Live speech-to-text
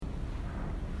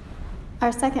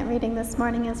Our second reading this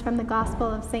morning is from the Gospel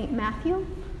of St. Matthew,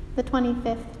 the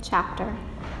 25th chapter.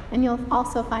 And you'll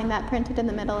also find that printed in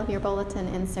the middle of your bulletin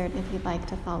insert if you'd like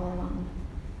to follow along.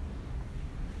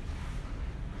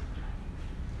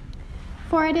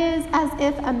 For it is as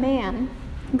if a man,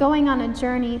 going on a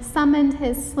journey, summoned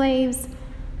his slaves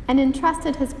and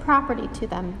entrusted his property to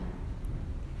them.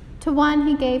 To one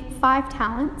he gave 5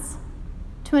 talents,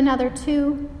 to another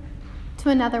 2, to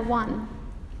another 1,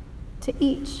 to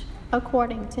each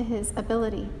according to his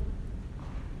ability.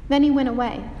 Then he went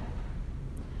away.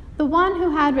 The one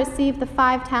who had received the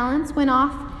 5 talents went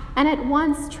off and at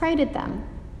once traded them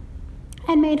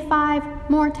and made 5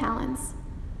 more talents.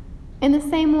 In the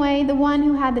same way, the one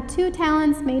who had the 2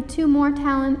 talents made 2 more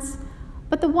talents,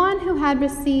 but the one who had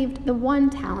received the 1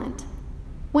 talent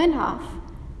went off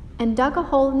and dug a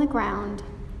hole in the ground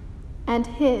and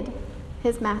hid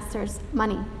his master's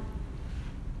money.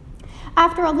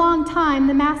 After a long time,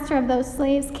 the master of those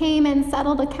slaves came and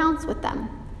settled accounts with them.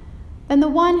 Then the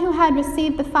one who had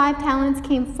received the 5 talents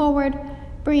came forward,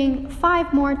 bringing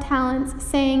 5 more talents,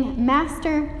 saying,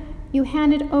 "Master, you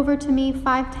handed over to me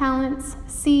 5 talents.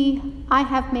 See, I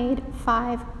have made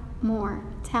 5 more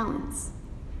talents."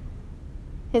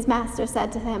 His master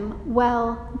said to him,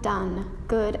 "Well done,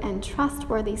 good and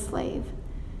trustworthy slave.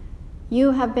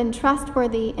 You have been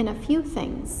trustworthy in a few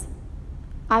things.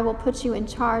 I will put you in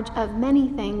charge of many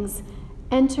things.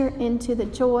 Enter into the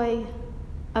joy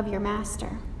of your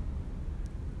master."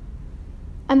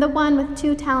 And the one with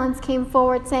 2 talents came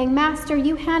forward, saying, "Master,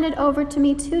 you handed over to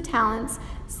me 2 talents.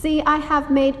 See, I have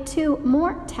made 2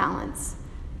 more talents."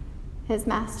 His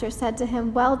master said to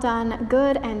him, "Well done,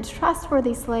 good and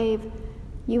trustworthy slave.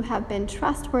 You have been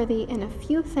trustworthy in a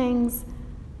few things.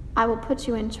 I will put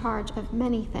you in charge of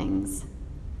many things.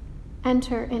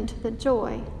 Enter into the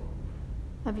joy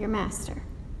of your master."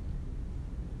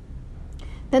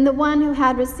 Then the one who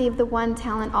had received the 1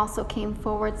 talent also came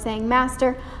forward, saying,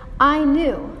 "Master, I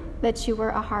knew that you were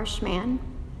a harsh man,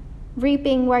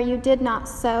 reaping where you did not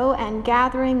sow and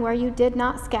gathering where you did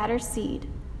not scatter seed.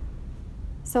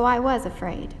 So I was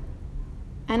afraid,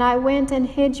 and I went and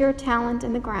hid your talent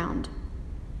in the ground.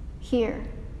 Here,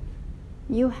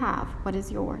 you have what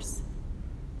is yours."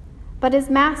 But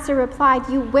his master replied,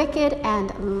 "You wicked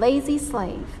and lazy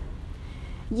slave.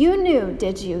 You knew,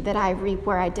 did you, that I reap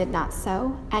where I did not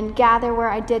sow and gather where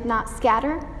I did not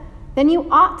scatter? Then you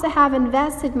ought to have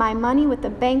invested my money with the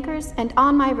bankers, and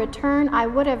on my return I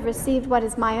would have received what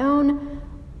is my own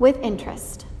with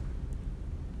interest.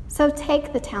 So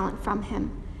take the talent from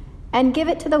him and give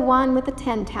it to the one with the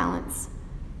 10 talents.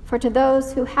 For to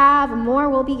those who have, more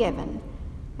will be given,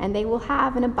 and they will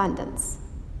have in abundance.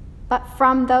 But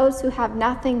from those who have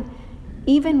nothing,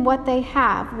 even what they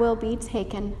have will be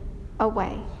taken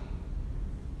away.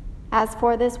 As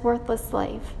for this worthless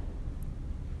slave,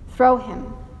 throw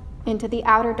him into the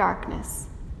outer darkness,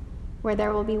 where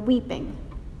there will be weeping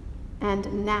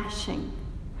and gnashing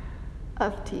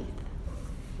of teeth."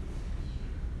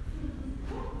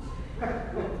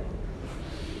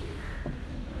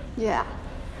 Yeah.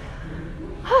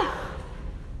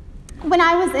 When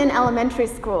I was in elementary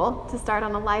school, to start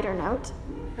on a lighter note,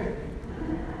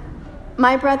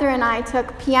 my brother and I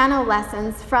took piano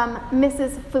lessons from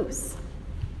Mrs. Foos.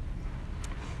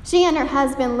 She and her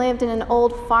husband lived in an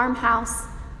old farmhouse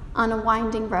on a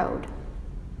winding road.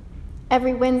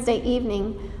 Every Wednesday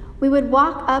evening, we would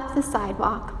walk up the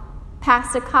sidewalk,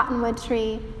 past a cottonwood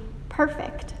tree,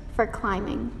 perfect for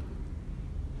climbing,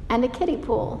 and a kiddie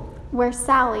pool where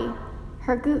Sally,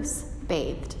 her goose,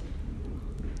 bathed.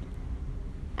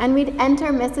 And we'd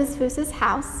enter Mrs. Foos's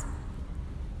house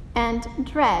and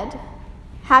dread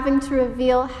having to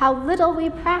reveal how little we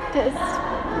practiced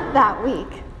that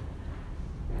week.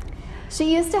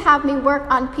 She used to have me work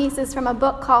on pieces from a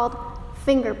book called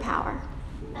Finger Power.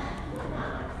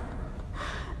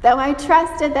 Though I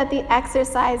trusted that the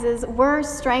exercises were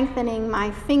strengthening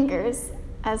my fingers,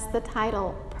 as the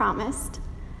title promised,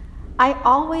 I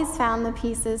always found the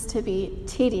pieces to be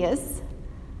tedious,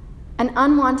 an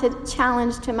unwanted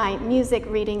challenge to my music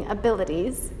reading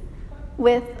abilities,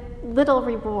 with little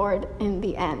reward in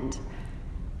the end.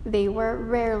 They were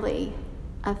rarely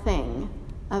a thing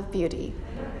of beauty.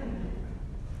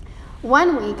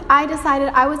 One week, I decided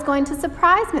I was going to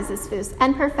surprise Mrs. Foos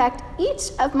and perfect each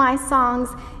of my songs,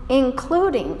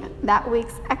 including that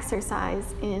week's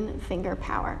exercise in Finger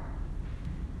Power.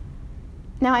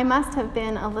 Now, I must have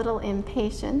been a little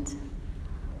impatient,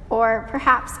 or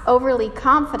perhaps overly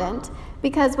confident,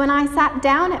 because when I sat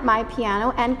down at my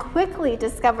piano and quickly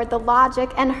discovered the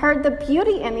logic and heard the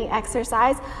beauty in the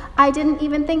exercise, I didn't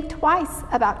even think twice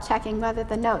about checking whether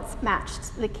the notes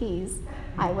matched the keys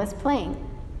I was playing.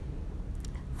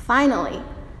 Finally,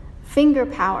 finger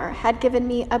power had given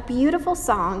me a beautiful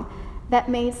song that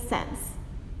made sense,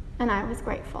 and I was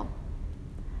grateful.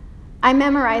 I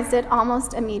memorized it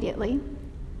almost immediately,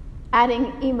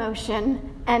 adding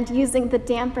emotion and using the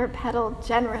damper pedal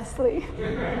generously.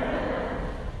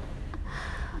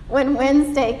 When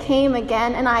Wednesday came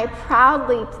again and I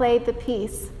proudly played the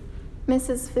piece,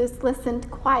 Mrs. Foose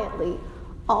listened quietly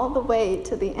all the way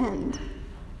to the end.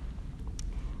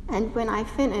 And when I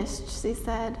finished, she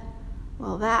said,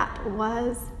 "Well, that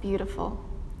was beautiful,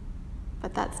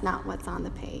 but that's not what's on the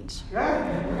page."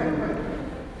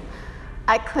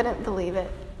 I couldn't believe it.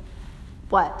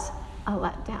 What a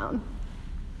letdown.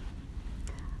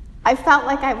 I felt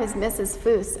like I was Mrs.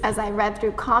 Foose as I read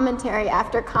through commentary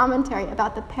after commentary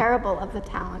about the parable of the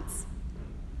talents.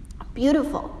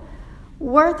 Beautiful,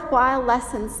 worthwhile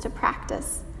lessons to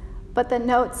practice, but the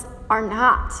notes are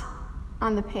not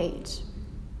on the page.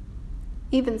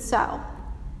 Even so,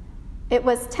 it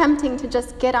was tempting to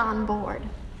just get on board.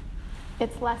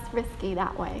 It's less risky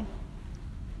that way.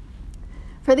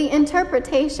 For the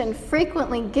interpretation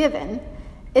frequently given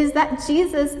is that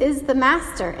Jesus is the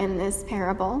master in this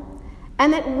parable,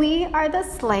 and that we are the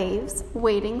slaves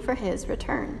waiting for his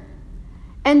return.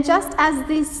 And just as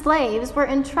these slaves were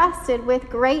entrusted with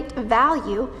great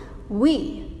value,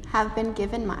 we have been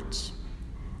given much.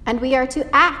 And we are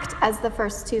to act as the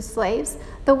first two slaves,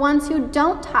 the ones who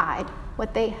don't hide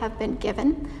what they have been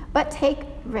given, but take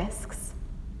risks.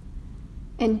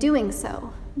 In doing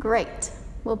so, great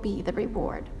will be the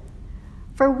reward.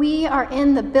 For we are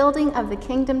in the building of the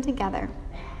kingdom together.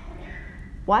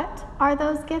 What are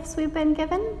those gifts we've been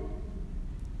given?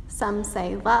 Some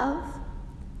say love,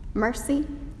 mercy,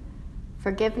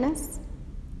 forgiveness.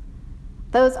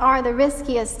 Those are the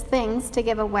riskiest things to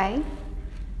give away,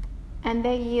 and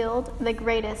they yield the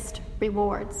greatest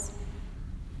rewards.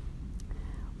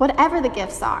 Whatever the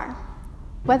gifts are,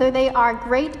 whether they are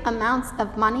great amounts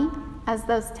of money, as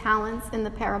those talents in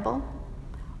the parable,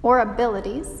 or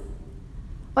abilities,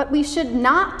 what we should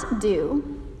not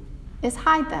do is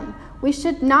hide them. We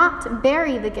should not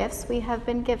bury the gifts we have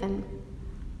been given.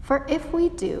 For if we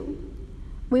do,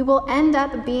 we will end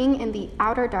up being in the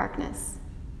outer darkness.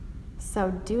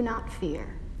 So do not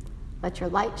fear. Let your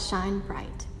light shine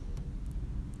bright.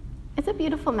 It's a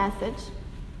beautiful message.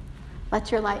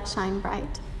 Let your light shine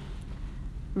bright.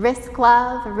 Risk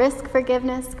love, risk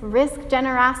forgiveness, risk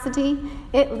generosity.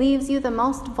 It leaves you the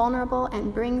most vulnerable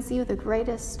and brings you the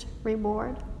greatest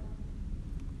reward.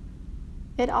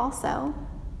 It also,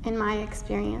 in my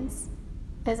experience,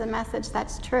 is a message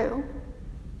that's true.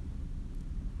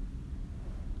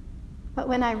 But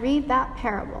when I read that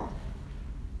parable,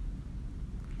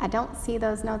 I don't see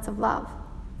those notes of love,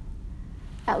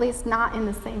 at least not in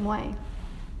the same way.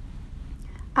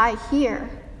 I hear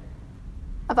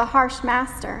of a harsh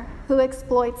master who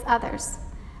exploits others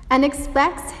and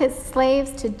expects his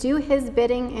slaves to do his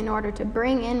bidding in order to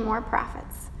bring in more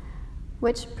profits,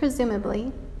 which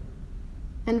presumably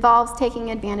involves taking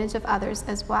advantage of others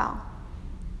as well.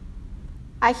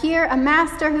 I hear a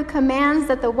master who commands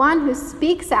that the one who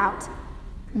speaks out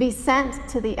be sent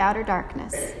to the outer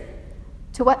darkness,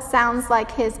 to what sounds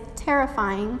like his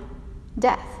terrifying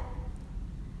death.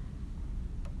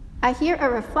 I hear a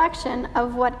reflection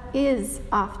of what is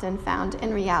often found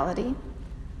in reality.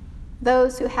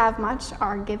 Those who have much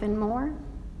are given more.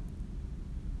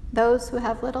 Those who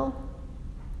have little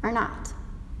are not.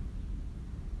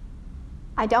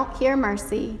 I don't hear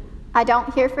mercy. I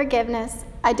don't hear forgiveness.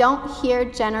 I don't hear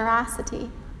generosity.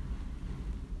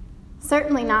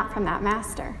 Certainly not from that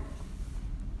master.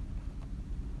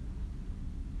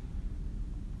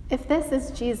 If this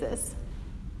is Jesus,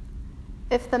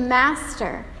 if the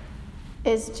master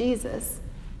is Jesus,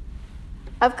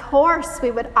 of course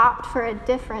we would opt for a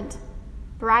different,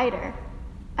 brighter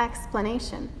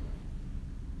explanation.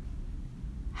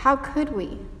 How could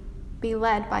we be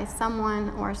led by someone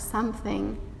or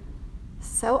something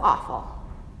so awful?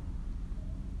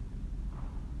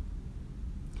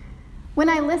 When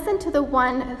I listen to the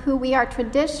one who we are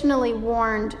traditionally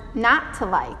warned not to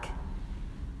like,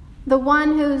 the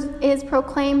one who is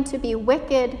proclaimed to be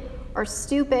wicked or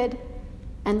stupid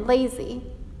and lazy,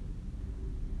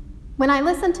 when I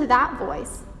listen to that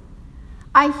voice,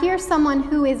 I hear someone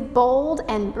who is bold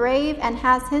and brave and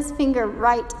has his finger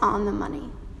right on the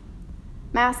money.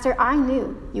 Master, I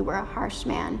knew you were a harsh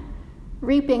man,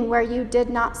 reaping where you did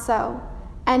not sow,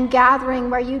 and gathering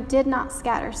where you did not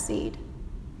scatter seed.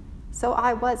 So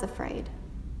I was afraid,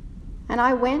 and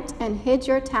I went and hid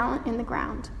your talent in the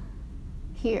ground.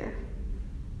 Here,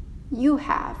 you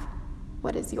have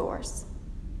what is yours.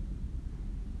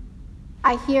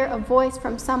 I hear a voice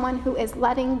from someone who is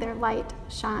letting their light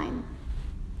shine.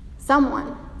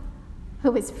 Someone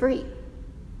who is free.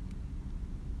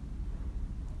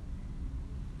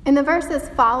 In the verses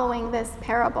following this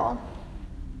parable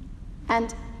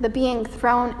and the being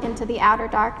thrown into the outer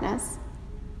darkness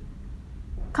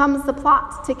comes the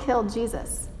plot to kill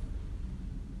Jesus.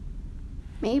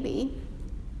 Maybe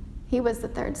he was the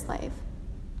third slave.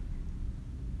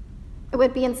 It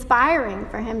would be inspiring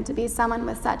for him to be someone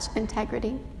with such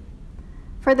integrity,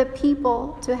 for the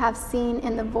people to have seen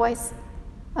in the voice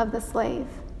of the slave,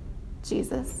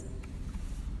 Jesus.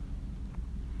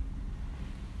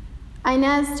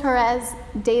 Inez Torres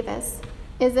Davis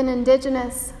is an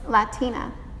indigenous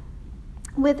Latina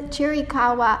with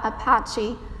Chiricahua,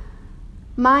 Apache,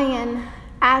 Mayan,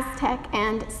 Aztec,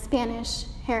 and Spanish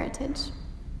heritage.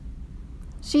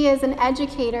 She is an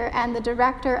educator and the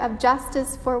director of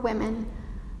Justice for Women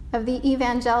of the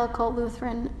Evangelical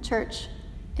Lutheran Church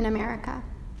in America.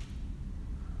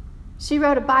 She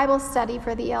wrote a Bible study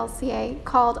for the LCA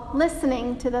called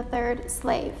Listening to the Third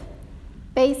Slave,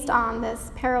 based on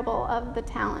this parable of the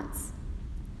talents.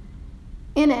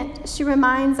 In it, she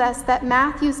reminds us that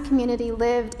Matthew's community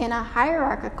lived in a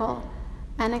hierarchical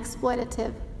and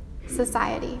exploitative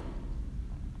society.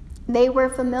 They were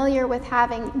familiar with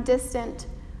having distant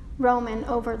Roman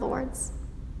overlords.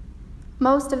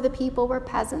 Most of the people were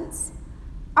peasants,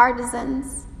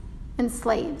 artisans, and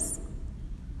slaves,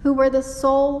 who were the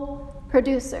sole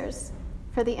producers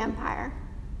for the empire,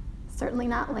 certainly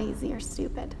not lazy or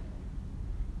stupid.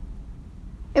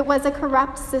 It was a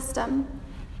corrupt system,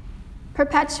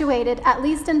 perpetuated at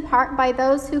least in part by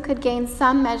those who could gain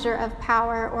some measure of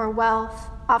power or wealth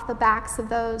off the backs of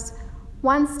those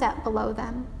one step below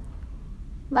them,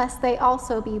 lest they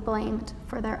also be blamed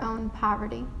for their own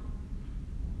poverty.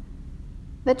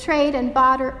 The trade and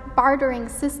bartering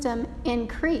system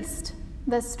increased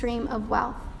the stream of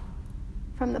wealth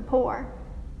from the poor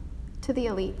to the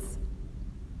elites.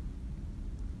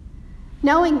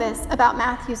 Knowing this about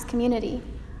Matthew's community,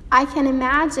 I can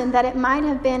imagine that it might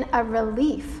have been a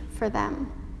relief for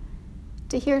them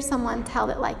to hear someone tell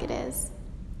it like it is.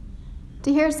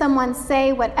 To hear someone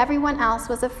say what everyone else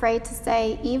was afraid to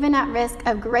say, even at risk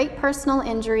of great personal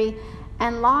injury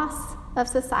and loss of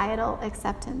societal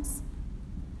acceptance.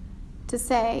 To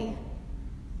say,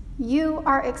 you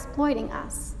are exploiting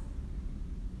us,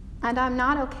 and I'm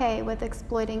not okay with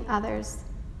exploiting others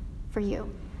for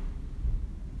you.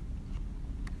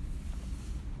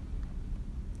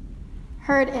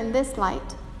 Heard in this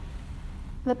light,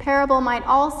 the parable might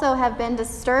also have been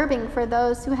disturbing for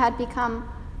those who had become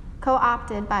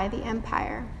co-opted by the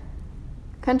empire,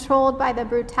 controlled by the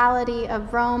brutality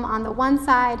of Rome on the one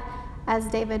side, as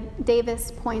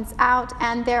Davis points out,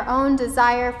 and their own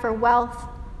desire for wealth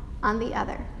on the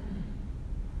other.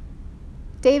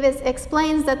 Davis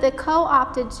explains that the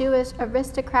co-opted Jewish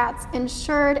aristocrats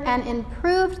ensured and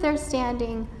improved their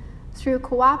standing through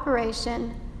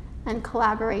cooperation and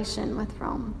collaboration with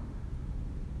Rome.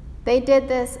 They did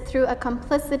this through a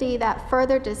complicity that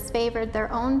further disfavored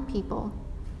their own people,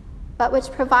 but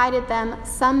which provided them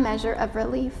some measure of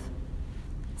relief,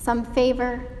 some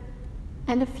favor,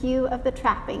 and a few of the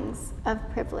trappings of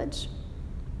privilege.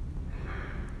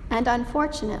 And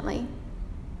unfortunately,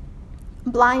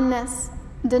 blindness,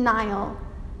 denial,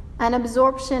 and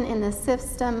absorption in the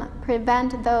system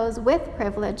prevent those with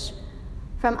privilege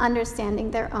from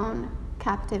understanding their own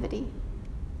captivity.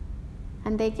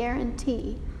 And they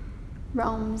guarantee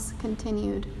Rome's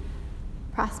continued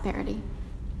prosperity.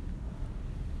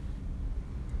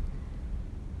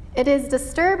 It is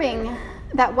disturbing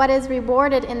that what is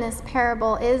rewarded in this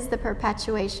parable is the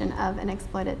perpetuation of an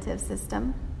exploitative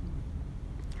system.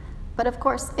 But of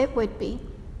course, it would be.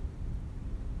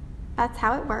 That's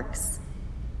how it works.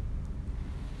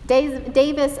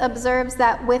 Davis observes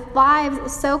that with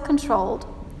lives so controlled,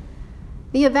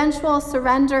 the eventual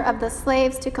surrender of the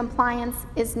slaves to compliance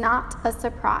is not a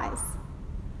surprise.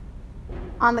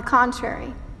 On the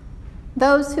contrary,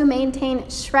 those who maintain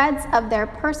shreds of their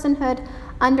personhood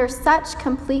under such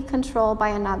complete control by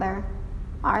another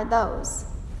are those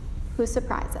who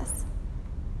surprise us.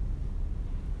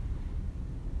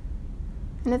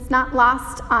 And it's not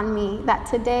lost on me that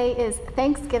today is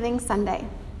Thanksgiving Sunday,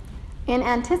 in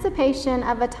anticipation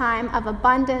of a time of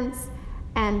abundance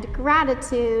and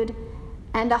gratitude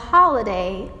and a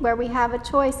holiday where we have a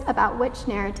choice about which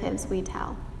narratives we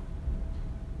tell.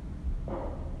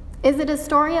 Is it a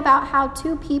story about how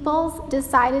two peoples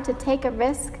decided to take a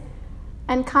risk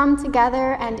and come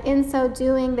together, and in so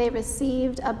doing they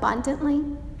received abundantly?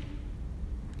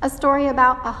 A story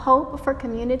about a hope for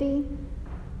community,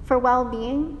 for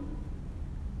well-being?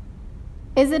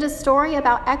 Is it a story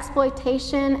about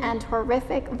exploitation and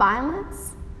horrific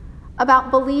violence?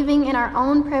 About believing in our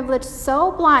own privilege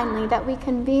so blindly that we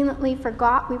conveniently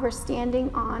forgot we were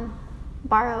standing on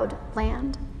borrowed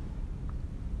land?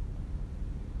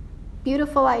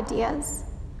 Beautiful ideas,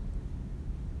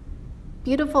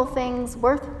 beautiful things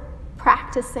worth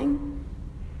practicing,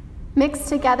 mixed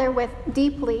together with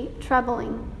deeply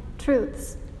troubling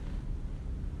truths.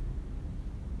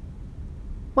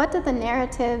 What do the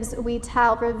narratives we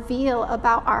tell reveal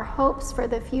about our hopes for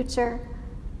the future,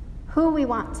 who we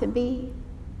want to be,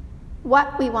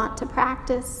 what we want to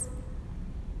practice,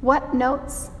 what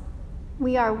notes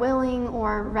we are willing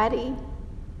or ready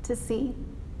to see?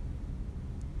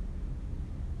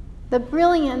 The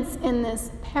brilliance in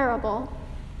this parable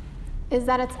is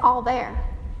that it's all there.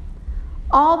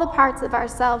 All the parts of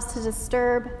ourselves to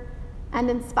disturb and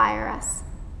inspire us,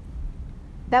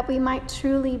 that we might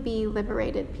truly be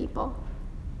liberated people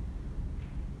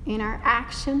in our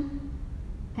action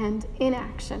and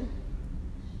inaction,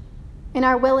 in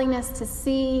our willingness to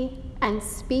see and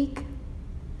speak,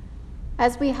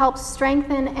 as we help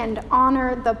strengthen and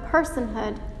honor the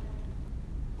personhood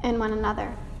in one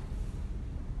another.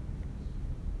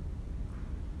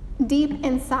 Deep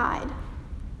inside,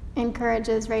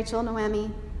 encourages Rachel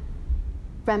Noemi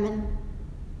Bremen.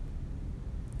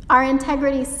 Our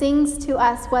integrity sings to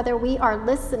us whether we are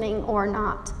listening or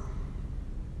not.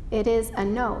 It is a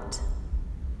note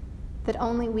that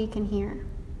only we can hear.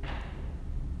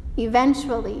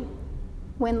 Eventually,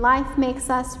 when life makes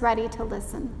us ready to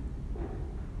listen,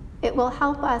 it will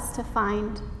help us to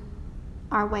find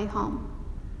our way home.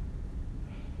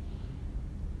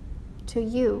 To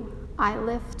you I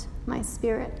lift my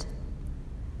spirit.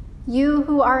 You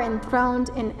who are enthroned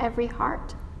in every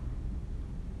heart,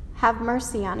 have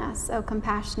mercy on us, O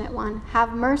compassionate one.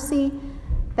 Have mercy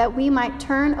that we might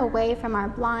turn away from our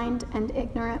blind and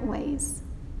ignorant ways.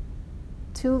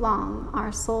 Too long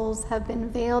our souls have been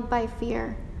veiled by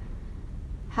fear.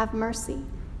 Have mercy.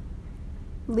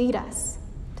 Lead us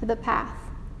to the path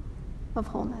of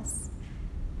wholeness.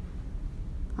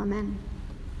 Amen.